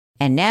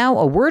And now,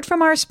 a word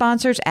from our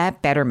sponsors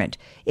at Betterment.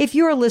 If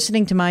you're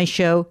listening to my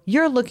show,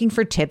 you're looking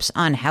for tips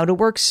on how to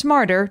work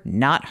smarter,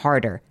 not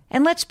harder.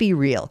 And let's be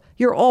real,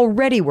 you're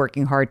already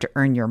working hard to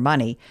earn your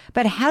money.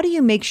 But how do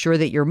you make sure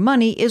that your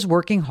money is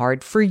working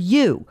hard for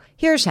you?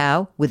 Here's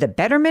how. With a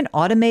Betterment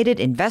automated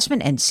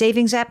investment and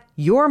savings app,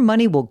 your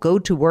money will go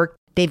to work.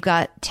 They've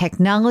got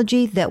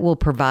technology that will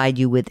provide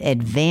you with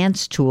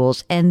advanced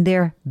tools, and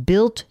they're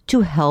built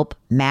to help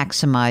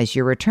maximize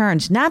your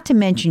returns, not to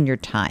mention your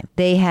time.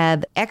 They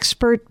have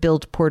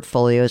expert-built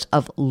portfolios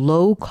of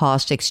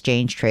low-cost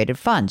exchange-traded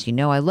funds. You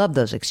know, I love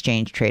those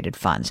exchange-traded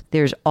funds.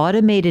 There's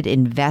automated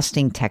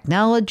investing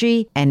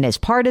technology, and as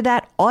part of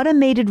that,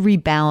 automated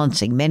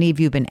rebalancing. Many of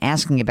you have been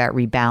asking about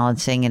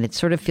rebalancing, and it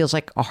sort of feels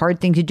like a hard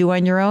thing to do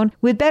on your own.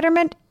 With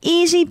Betterment,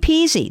 easy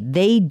peasy.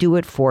 They do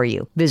it for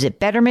you. Visit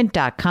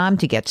Betterment.com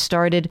to get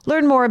started.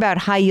 Learn more about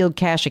high-yield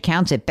cash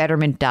accounts at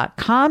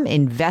Betterment.com.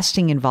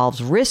 Investing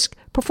involves risk.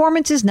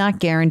 Performance is not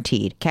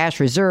guaranteed.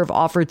 Cash reserve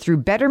offered through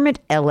Betterment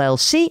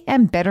LLC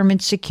and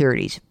Betterment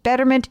Securities.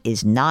 Betterment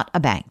is not a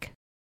bank.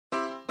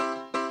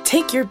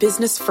 Take your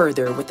business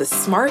further with the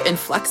smart and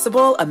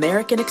flexible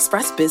American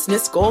Express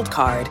Business Gold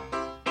Card.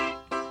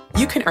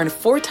 You can earn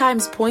 4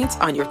 times points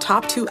on your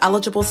top 2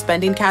 eligible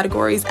spending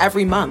categories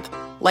every month,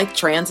 like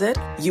transit,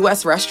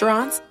 U.S.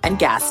 restaurants, and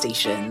gas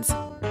stations.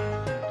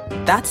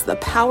 That's the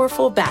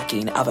powerful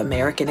backing of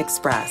American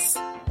Express.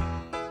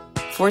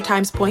 4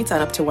 times points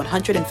on up to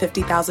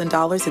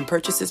 $150,000 in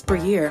purchases per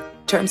year.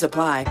 Terms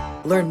apply.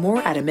 Learn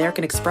more at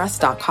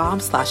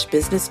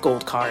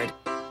americanexpress.com/businessgoldcard.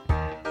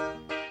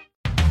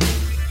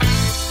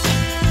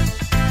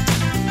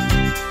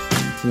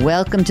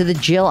 Welcome to the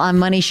Jill on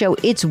Money Show.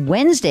 It's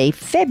Wednesday,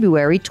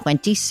 February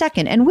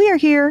 22nd, and we are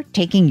here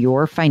taking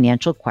your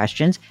financial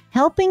questions,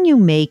 helping you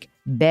make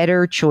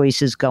better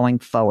choices going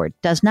forward.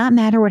 Does not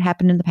matter what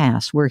happened in the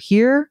past. We're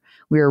here.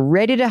 We are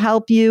ready to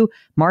help you.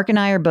 Mark and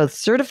I are both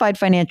certified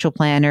financial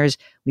planners.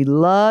 We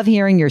love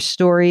hearing your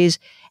stories.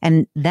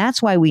 And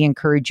that's why we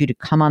encourage you to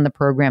come on the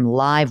program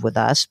live with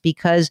us,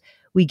 because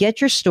we get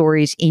your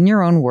stories in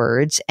your own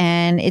words,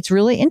 and it's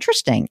really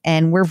interesting.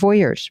 And we're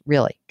voyeurs,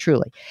 really,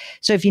 truly.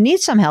 So if you need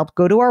some help,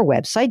 go to our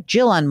website,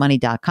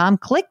 JillOnMoney.com,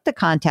 click the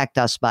Contact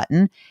Us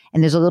button,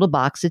 and there's a little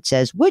box that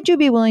says, would you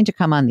be willing to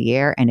come on the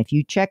air? And if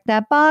you check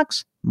that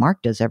box,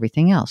 Mark does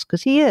everything else,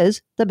 because he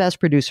is the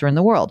best producer in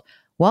the world.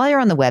 While you're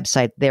on the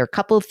website, there are a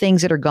couple of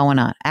things that are going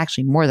on,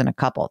 actually more than a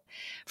couple.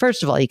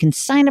 First of all, you can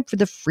sign up for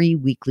the free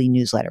weekly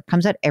newsletter. It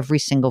comes out every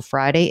single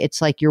Friday.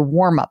 It's like your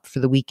warm-up for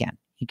the weekend.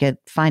 You can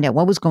find out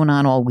what was going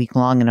on all week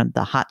long and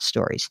the hot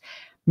stories.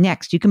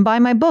 Next, you can buy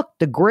my book,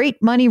 The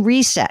Great Money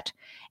Reset.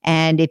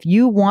 And if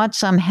you want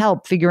some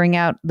help figuring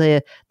out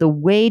the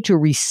way to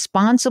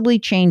responsibly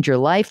change your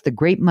life, The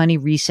Great Money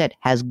Reset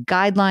has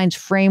guidelines,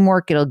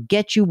 framework. It'll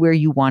get you where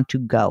you want to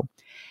go.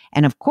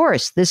 And of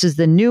course, this is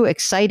the new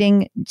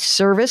exciting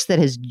service that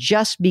has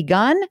just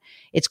begun.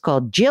 It's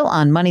called Jill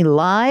on Money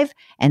Live.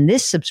 And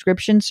this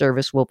subscription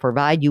service will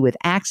provide you with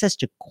access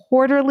to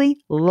quarterly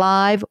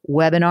live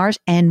webinars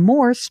and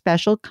more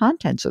special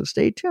content. So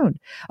stay tuned.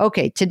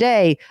 Okay,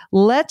 today,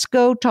 let's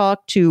go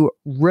talk to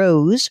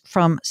Rose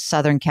from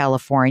Southern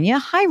California.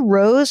 Hi,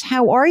 Rose.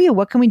 How are you?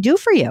 What can we do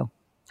for you?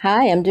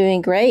 Hi, I'm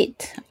doing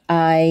great.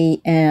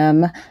 I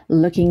am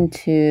looking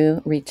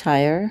to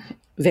retire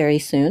very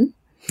soon.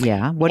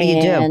 Yeah. What do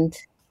you do? And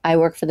I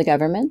work for the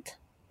government.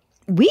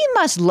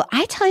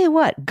 I tell you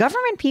what,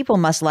 government people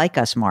must like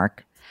us,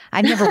 Mark.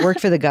 I've never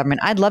worked for the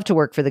government. I'd love to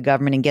work for the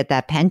government and get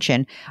that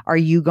pension. Are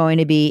you going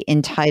to be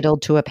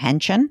entitled to a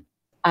pension?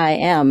 I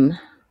am.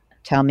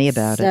 Tell me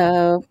about it.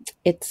 So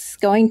it's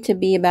going to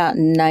be about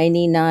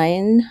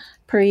 $99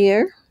 per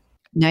year.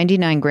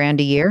 99 grand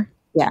a year?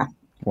 Yeah.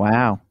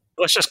 Wow.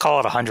 Let's just call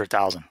it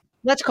 100,000.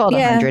 Let's call it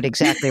 100.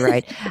 Exactly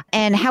right.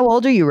 And how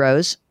old are you,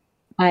 Rose?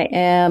 I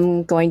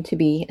am going to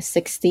be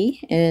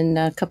 60 in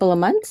a couple of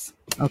months.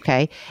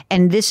 Okay.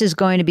 And this is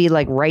going to be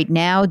like right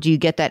now? Do you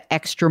get that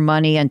extra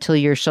money until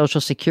your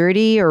Social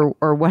Security or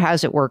what? How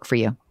does it work for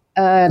you?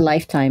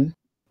 Lifetime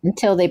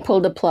until they pull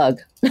the plug.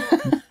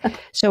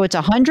 So it's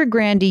 100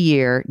 grand a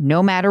year,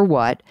 no matter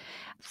what,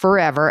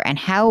 forever. And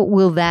how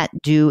will that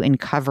do in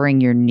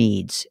covering your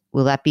needs?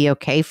 Will that be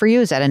okay for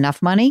you? Is that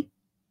enough money?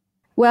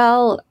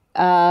 Well,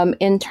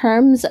 in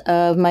terms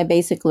of my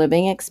basic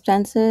living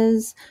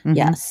expenses,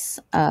 yes.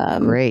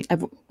 Great.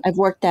 I've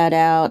worked that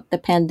out. The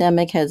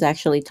pandemic has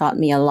actually taught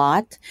me a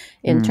lot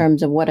in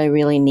terms of what I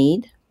really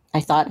need. I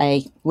thought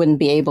I wouldn't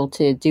be able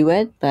to do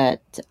it, but,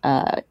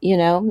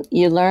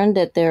 you learn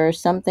that there are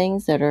some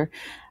things that are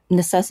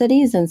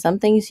necessities and some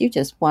things you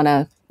just want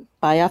to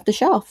buy off the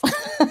shelf.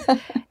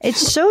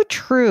 It's so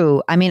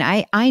true. I mean,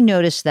 I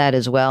noticed that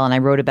as well. And I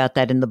wrote about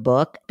that in the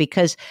book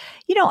because,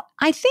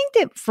 I think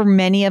that for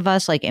many of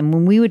us, and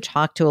when we would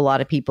talk to a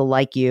lot of people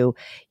like you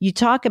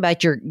talk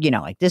about your,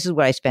 this is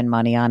what I spend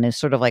money on is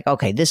sort of like,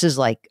 okay, this is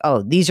like,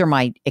 oh, these are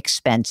my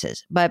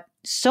expenses. But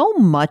so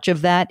much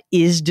of that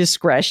is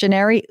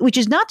discretionary, which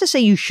is not to say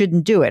you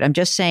shouldn't do it. I'm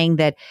just saying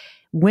that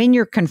when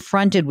you're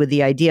confronted with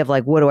the idea of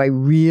like, what do I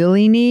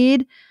really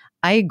need?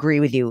 I agree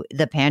with you.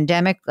 The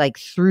pandemic like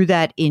threw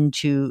that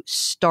into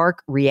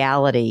stark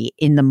reality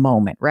in the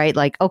moment, right?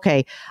 Like,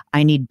 okay,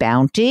 I need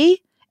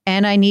Bounty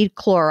and I need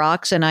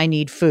Clorox and I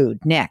need food.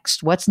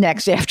 Next. What's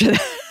next after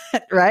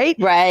that? Right?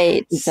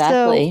 Right.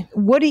 Exactly.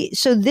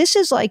 So this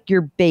is like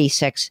your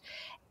basics.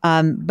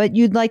 But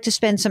you'd like to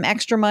spend some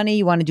extra money.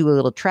 You want to do a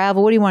little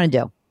travel. What do you want to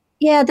do?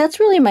 Yeah, that's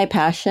really my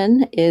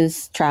passion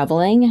is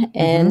traveling.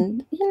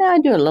 And, I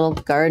do a little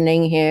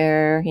gardening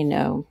here.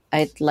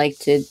 I'd like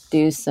to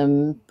do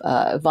some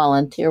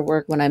volunteer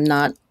work when I'm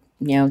not,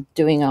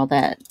 doing all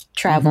that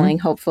traveling,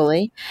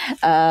 hopefully.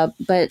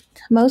 But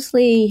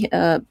mostly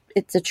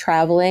it's a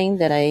traveling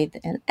that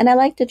and I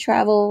like to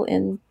travel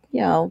and,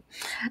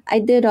 I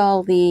did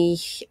all the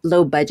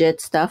low budget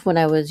stuff when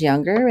I was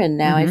younger. And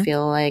now I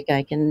feel like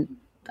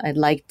I'd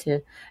like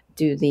to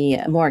do the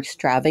more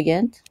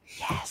extravagant.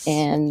 Yes.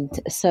 And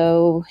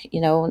so,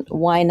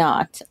 why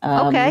not?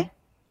 Okay.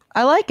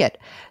 I like it.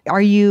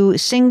 Are you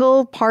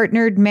single,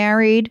 partnered,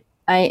 married?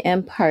 I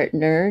am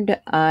partnered.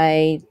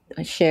 I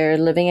share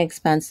living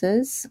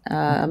expenses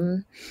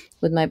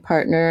with my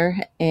partner,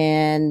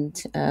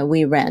 and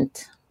we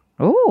rent.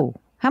 Oh,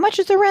 how much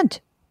is the rent?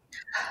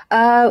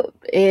 My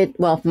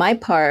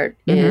part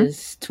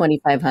is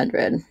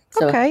 $2,500.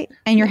 So, okay.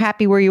 And you're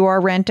happy where you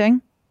are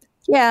renting?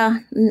 Yeah.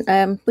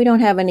 We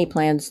don't have any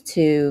plans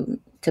to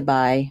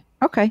buy.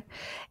 Okay.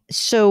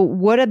 So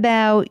what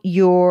about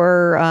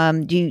your,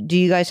 do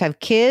you guys have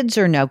kids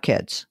or no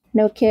kids?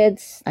 No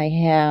kids. I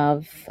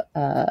have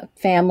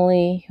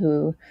family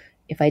who,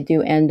 if I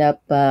do end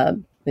up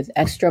with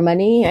extra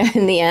money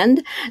in the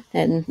end,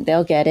 then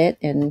they'll get it,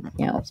 and,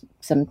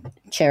 some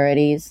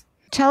charities.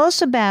 Tell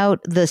us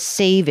about the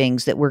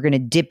savings that we're going to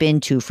dip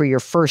into for your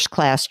first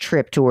class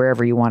trip to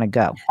wherever you want to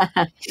go.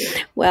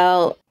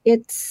 Well,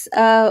 it's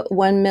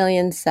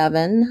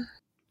 $1,700,000.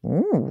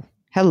 Ooh.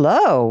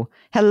 Hello,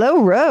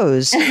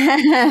 Rose.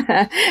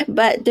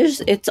 But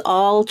it's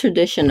all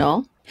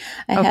traditional.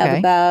 I have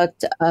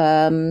about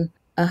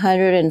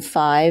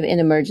 105 in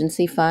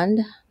emergency fund,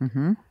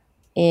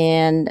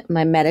 and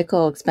my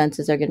medical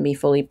expenses are going to be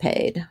fully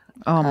paid.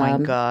 Oh my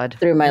God!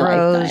 Through my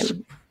Rose,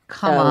 lifetime.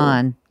 Come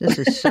on, this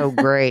is so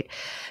great.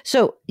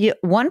 So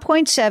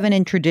 1.7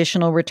 in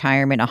traditional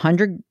retirement,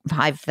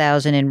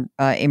 105,000 in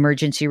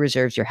emergency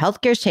reserves. Your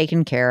healthcare is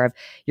taken care of.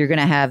 You're going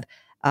to have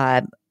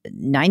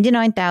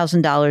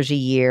 $99,000 a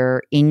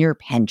year in your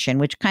pension,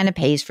 which kind of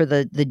pays for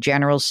the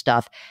general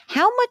stuff.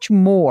 How much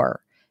more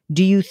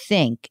do you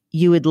think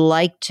you would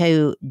like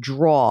to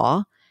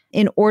draw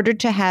in order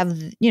to have,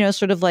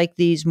 sort of like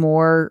these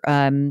more,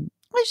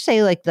 let's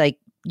say like, a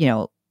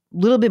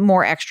little bit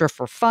more extra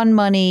for fun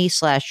money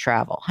 /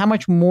 travel? How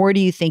much more do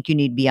you think you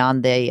need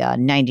beyond the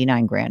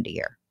 $99,000 a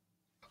year?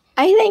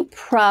 I think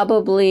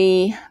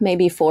probably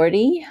maybe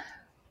 30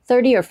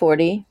 or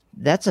 40.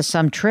 That's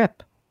some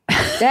trip.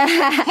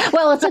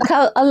 Well, it's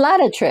a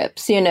lot of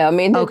trips, I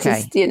mean,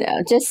 okay.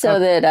 Just so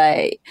that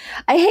I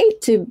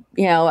hate to,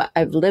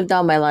 I've lived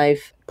all my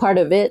life, part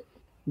of it,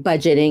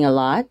 budgeting a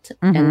lot.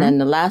 And then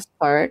the last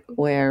part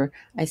where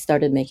I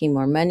started making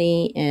more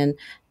money and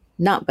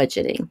not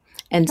budgeting.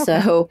 And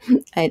so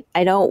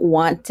I don't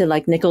want to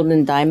like nickel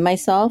and dime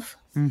myself.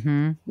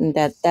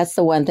 That's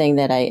the one thing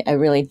that I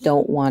really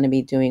don't want to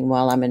be doing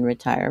while I'm in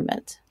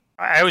retirement.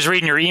 I was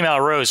reading your email,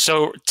 Rose.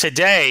 So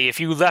today, if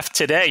you left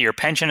today, your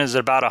pension is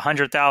about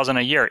 $100,000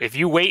 a year. If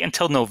you wait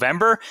until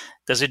November,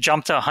 does it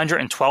jump to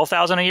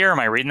 $112,000 a year? Am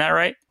I reading that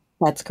right?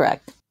 That's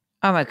correct.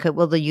 Oh my God!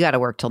 Well, you got to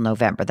work till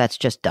November. That's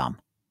just dumb.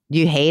 Do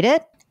you hate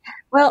it?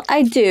 Well,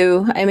 I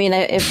do. I mean,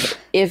 if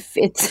it's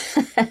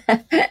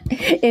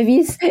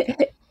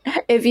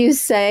if you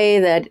say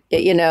that,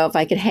 if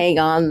I could hang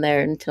on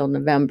there until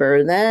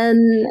November,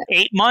 then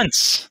 8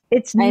 months.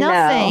 It's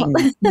nothing.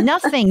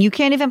 Nothing. You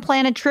can't even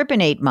plan a trip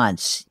in 8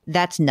 months.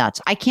 That's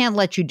nuts. I can't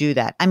let you do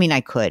that. I mean, I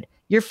could.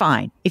 You're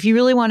fine. If you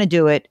really want to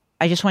do it,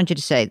 I just want you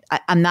to say,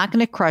 I'm not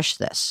going to crush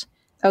this.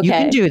 Okay. You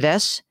can do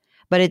this,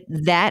 but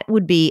that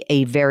would be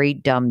a very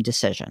dumb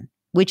decision,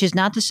 which is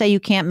not to say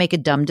you can't make a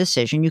dumb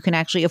decision. You can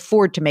actually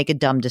afford to make a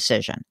dumb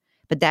decision,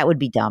 but that would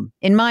be dumb.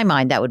 In my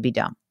mind, that would be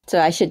dumb. So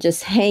I should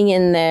just hang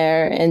in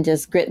there and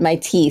just grit my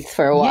teeth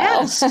for a while.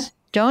 Yes.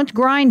 Don't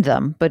grind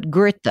them, but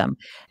grit them.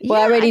 Well,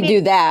 I already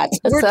do that.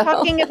 We're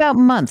talking about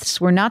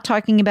months. We're not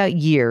talking about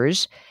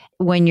years.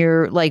 When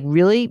you're like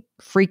really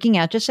freaking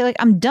out, just say like,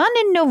 I'm done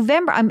in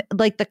November. I'm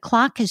like, the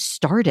clock has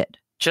started.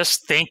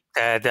 Just think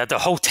that the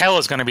hotel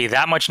is going to be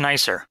that much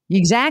nicer.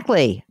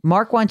 Exactly.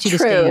 Mark wants you to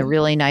stay in a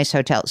really nice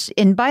hotel.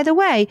 And by the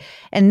way,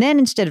 and then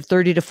instead of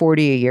 30 to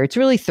 40 a year, it's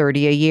really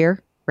 30 a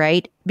year.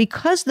 Right?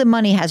 Because the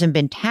money hasn't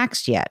been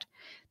taxed yet.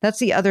 That's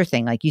the other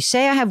thing. Like you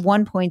say, I have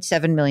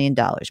 $1.7 million,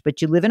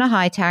 but you live in a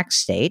high tax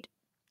state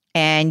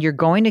and you're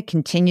going to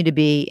continue to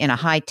be in a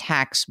high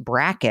tax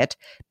bracket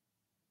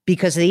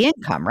because of the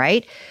income,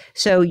 right?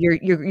 So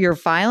you're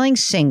filing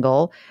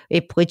single.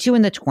 It puts you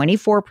in the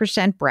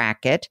 24%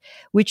 bracket,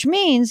 which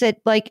means that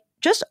like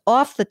just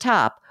off the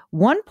top,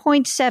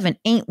 1.7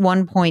 ain't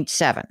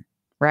 1.7,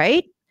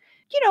 right?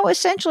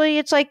 Essentially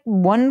it's like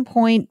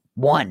 1.1,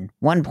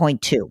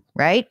 1.2,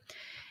 right?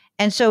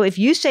 And so if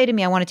you say to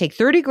me, I want to take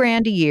 30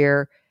 grand a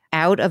year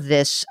out of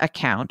this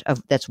account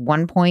of that's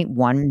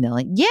 1.1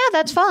 million. Yeah,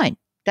 that's fine.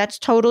 That's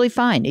totally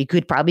fine. You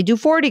could probably do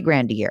 40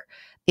 grand a year.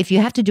 If you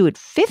have to do it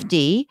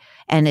 50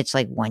 and it's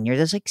like 1 year,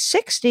 that's like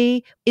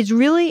 60, it's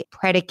really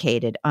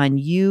predicated on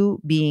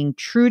you being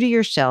true to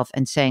yourself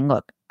and saying,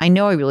 look, I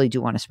know I really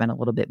do want to spend a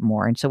little bit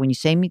more. And so when you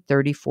say me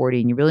 30,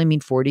 40, and you really mean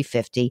 40,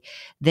 50,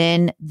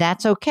 then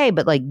that's okay.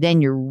 But like,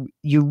 then you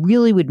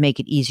really would make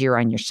it easier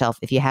on yourself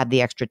if you had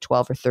the extra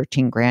 12 or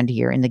 13 grand a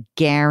year in the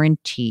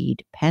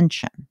guaranteed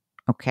pension.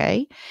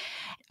 Okay.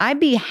 I'd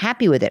be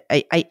happy with it.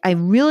 I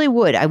really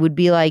would. I would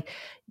be like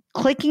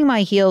clicking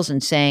my heels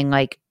and saying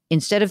like,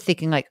 instead of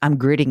thinking like I'm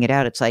gritting it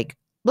out, it's like,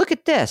 look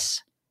at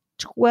this,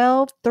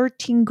 12,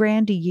 13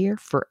 grand a year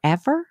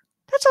forever.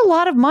 That's a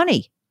lot of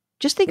money.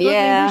 Just think, look,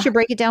 maybe we should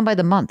break it down by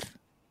the month.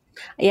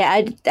 Yeah.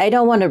 I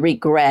don't want to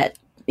regret,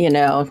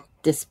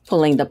 just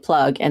pulling the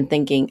plug and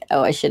thinking,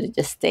 oh, I should have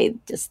just stayed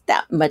just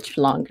that much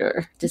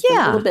longer, just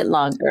a little bit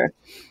longer.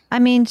 I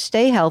mean,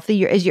 stay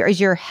healthy. Is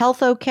your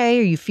health okay?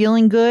 Are you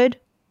feeling good?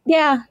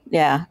 Yeah.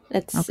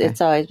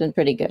 It's always been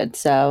pretty good.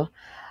 So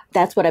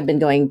that's what I've been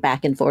going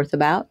back and forth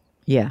about.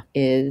 Yeah.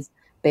 Is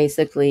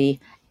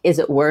basically, is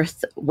it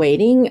worth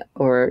waiting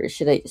or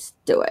should I just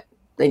do it?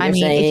 I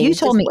mean, if you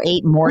told me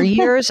 8 more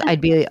years,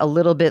 I'd be a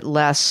little bit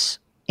less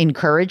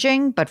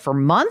encouraging, but for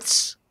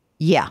months,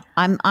 yeah,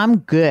 I'm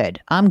good.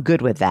 I'm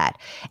good with that.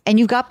 And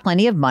you've got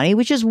plenty of money,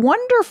 which is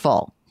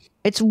wonderful.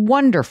 It's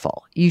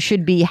wonderful. You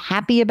should be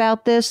happy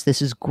about this.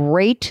 This is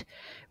great.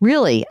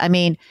 Really. I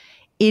mean,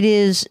 it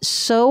is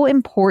so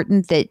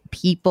important that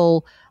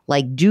people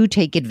like do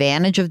take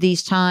advantage of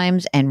these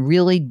times and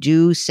really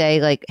do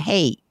say like,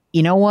 hey,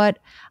 you know what?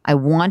 I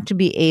want to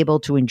be able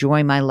to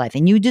enjoy my life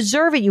and you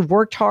deserve it. You've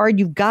worked hard.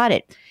 You've got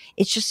it.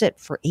 It's just that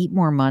for 8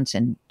 more months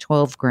and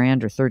 12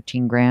 grand or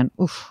 13 grand,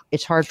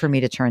 it's hard for me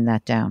to turn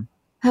that down.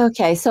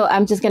 Okay. So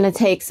I'm just going to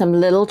take some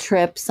little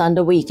trips on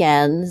the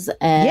weekends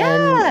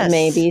and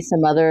maybe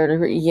some other,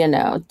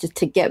 just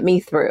to get me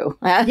through.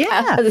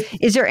 Yeah.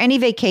 Is there any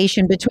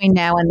vacation between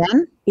now and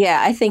then?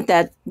 Yeah, I think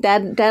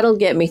that'll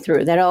get me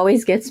through. That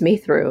always gets me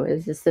through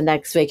is just the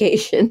next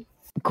vacation.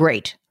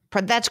 Great.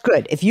 That's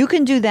good. If you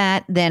can do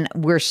that, then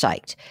we're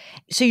psyched.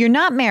 So you're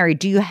not married.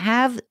 Do you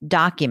have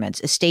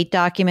documents, estate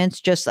documents?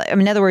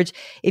 In other words,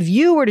 if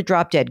you were to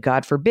drop dead,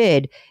 God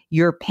forbid,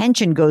 your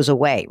pension goes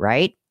away,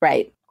 right?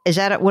 Right.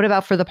 What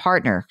about for the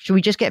partner? Should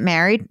we just get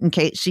married in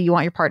case? So you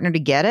want your partner to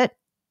get it?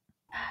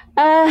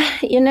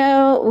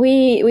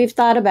 We've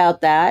thought about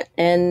that,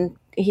 and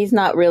he's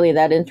not really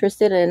that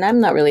interested, and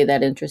I'm not really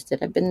that interested.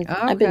 I've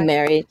been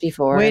married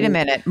before. Wait a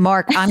minute,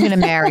 Mark. I'm going to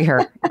marry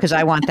her because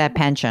I want that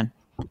pension.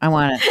 I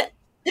want it.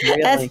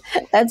 Really.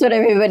 That's what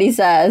everybody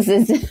says.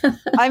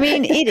 I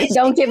mean,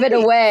 don't give it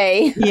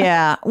away.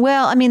 Yeah.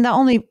 Well, I mean,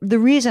 the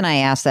reason I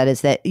ask that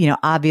is that,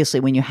 obviously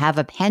when you have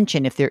a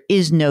pension, if there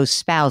is no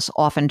spouse,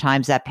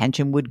 oftentimes that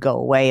pension would go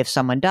away if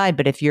someone died.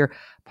 But if your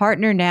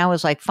partner now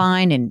is like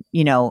fine and,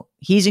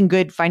 he's in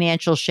good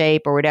financial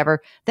shape or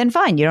whatever, then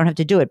fine, you don't have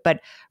to do it. But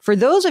for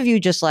those of you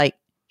just like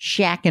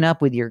shacking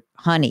up with your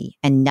honey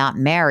and not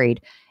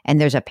married, and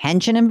there's a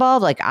pension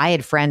involved. Like I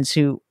had friends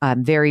who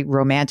very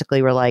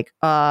romantically were like,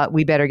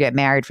 we better get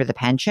married for the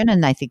pension.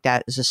 And I think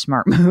that is a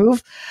smart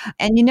move.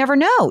 And you never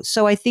know.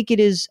 So I think it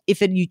is,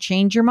 you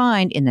change your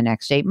mind in the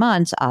next 8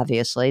 months,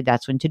 obviously,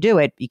 that's when to do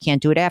it. You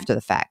can't do it after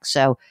the fact.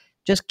 So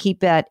just keep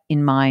that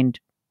in mind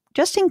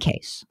just in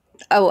case.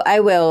 Oh, I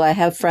will. I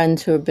have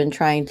friends who have been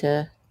trying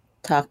to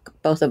talk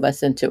both of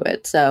us into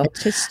it. So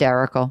it's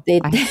hysterical,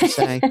 I have to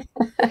say.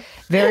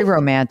 Very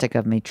romantic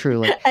of me,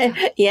 truly.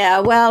 Yeah,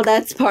 well,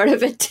 that's part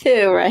of it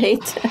too, right?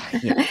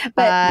 Yeah.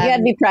 But you got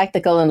to be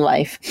practical in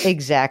life.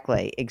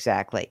 Exactly.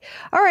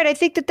 All right, I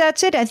think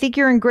that's it. I think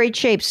you're in great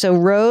shape. So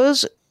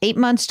Rose, 8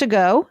 months to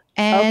go.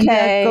 And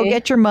go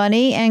get your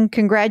money. And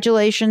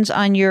congratulations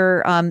on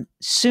your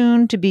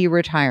soon-to-be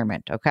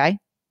retirement, okay?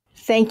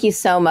 Thank you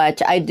so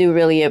much. I do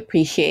really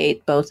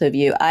appreciate both of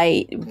you.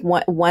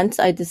 Once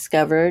I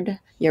discovered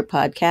your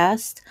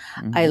podcast,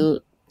 I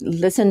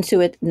listened to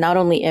it not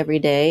only every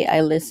day,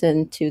 I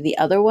listened to the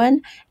other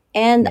one,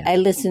 and I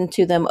listened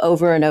to them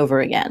over and over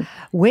again.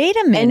 Wait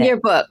a minute. And your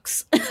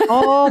books.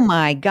 Oh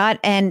my God.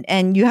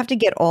 And you have to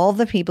get all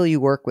the people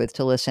you work with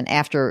to listen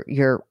after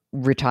you're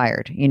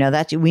retired.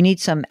 We need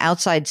some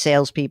outside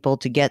salespeople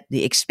to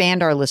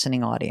expand our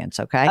listening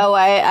audience. Okay. Oh,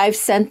 I've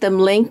sent them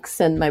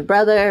links and my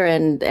brother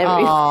and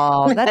everybody.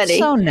 Oh, that's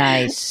so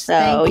nice.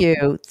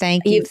 So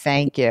Thank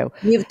you.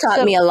 You've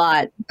taught me a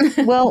lot.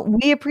 Well,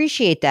 we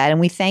appreciate that. And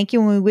we thank you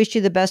and we wish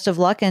you the best of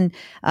luck and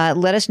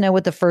let us know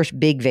what the first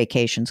big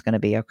vacation is going to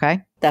be.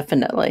 Okay.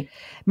 Definitely.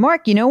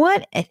 Mark, you know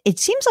what? It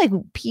seems like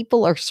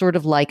people are sort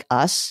of like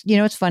us.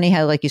 It's funny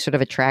how like you sort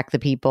of attract the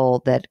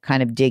people that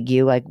kind of dig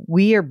you. Like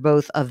we are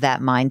both of that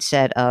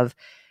mindset of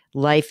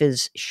life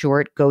is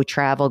short. Go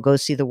travel, go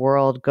see the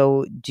world,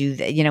 go do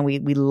that. We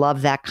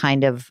love that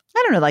kind of,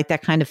 I don't know, like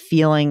that kind of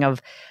feeling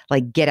of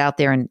like get out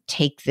there and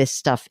take this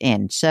stuff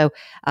in. So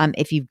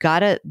if you've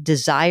got a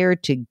desire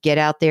to get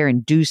out there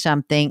and do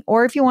something,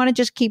 or if you want to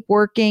just keep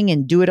working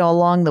and do it all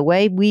along the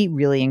way, we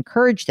really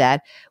encourage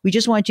that. We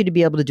just want you to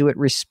be able to do it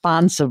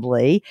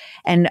responsibly.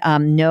 And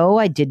no,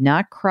 I did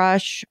not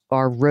crush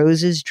our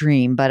Rose's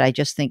dream, but I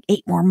just think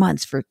 8 more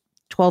months for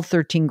 12,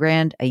 13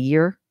 grand a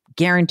year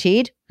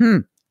guaranteed.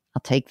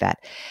 I'll take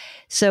that.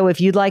 So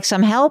if you'd like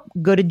some help,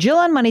 go to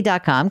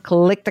JillOnMoney.com,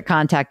 click the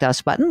Contact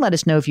Us button. Let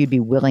us know if you'd be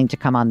willing to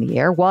come on the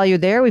air. While you're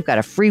there, we've got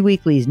a free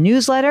weekly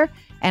newsletter,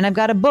 and I've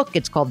got a book.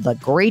 It's called The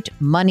Great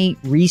Money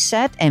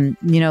Reset. And,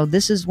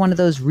 this is one of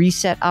those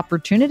reset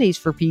opportunities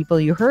for people.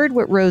 You heard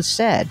what Rose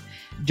said.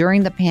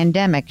 During the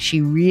pandemic,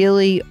 she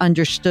really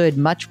understood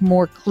much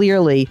more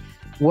clearly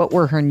what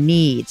were her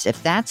needs.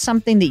 If that's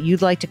something that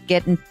you'd like to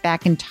get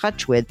back in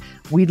touch with,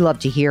 we'd love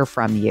to hear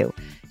from you.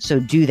 So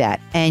do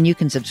that. And you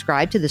can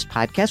subscribe to this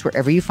podcast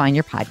wherever you find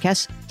your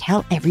podcasts.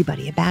 Tell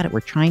everybody about it. We're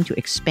trying to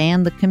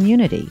expand the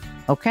community.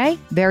 Okay?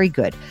 Very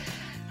good.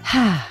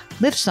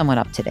 Lift someone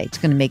up today. It's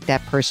going to make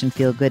that person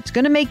feel good. It's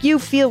going to make you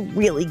feel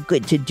really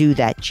good to do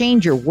that.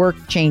 Change your work,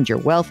 change your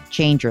wealth,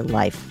 change your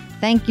life.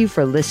 Thank you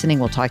for listening.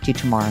 We'll talk to you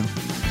tomorrow.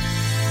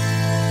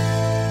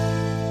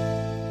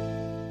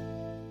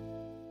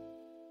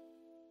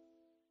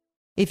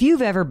 If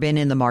you've ever been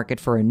in the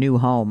market for a new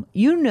home,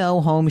 you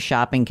know home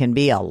shopping can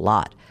be a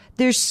lot.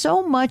 There's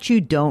so much you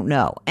don't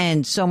know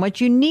and so much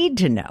you need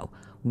to know.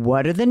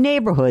 What are the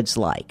neighborhoods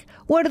like?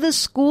 What are the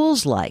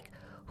schools like?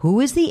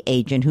 Who is the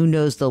agent who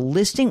knows the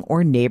listing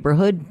or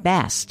neighborhood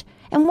best?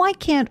 And why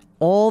can't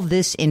all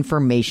this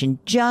information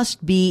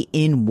just be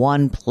in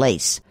one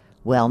place?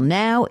 Well,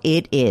 now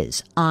it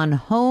is on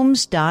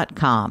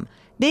Homes.com.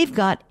 They've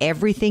got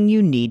everything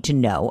you need to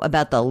know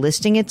about the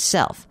listing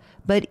itself,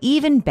 but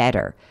even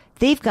better,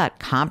 they've got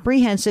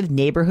comprehensive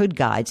neighborhood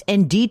guides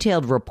and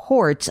detailed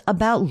reports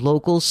about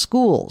local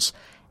schools.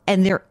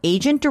 And their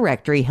agent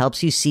directory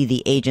helps you see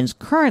the agent's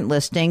current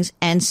listings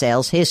and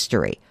sales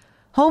history.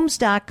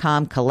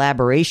 Homes.com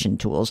collaboration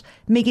tools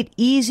make it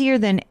easier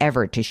than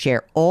ever to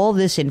share all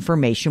this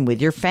information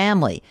with your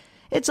family.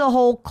 It's a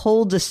whole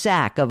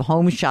cul-de-sac of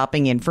home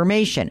shopping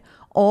information,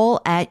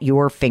 all at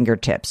your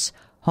fingertips.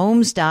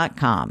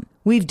 Homes.com.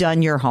 We've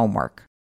done your homework.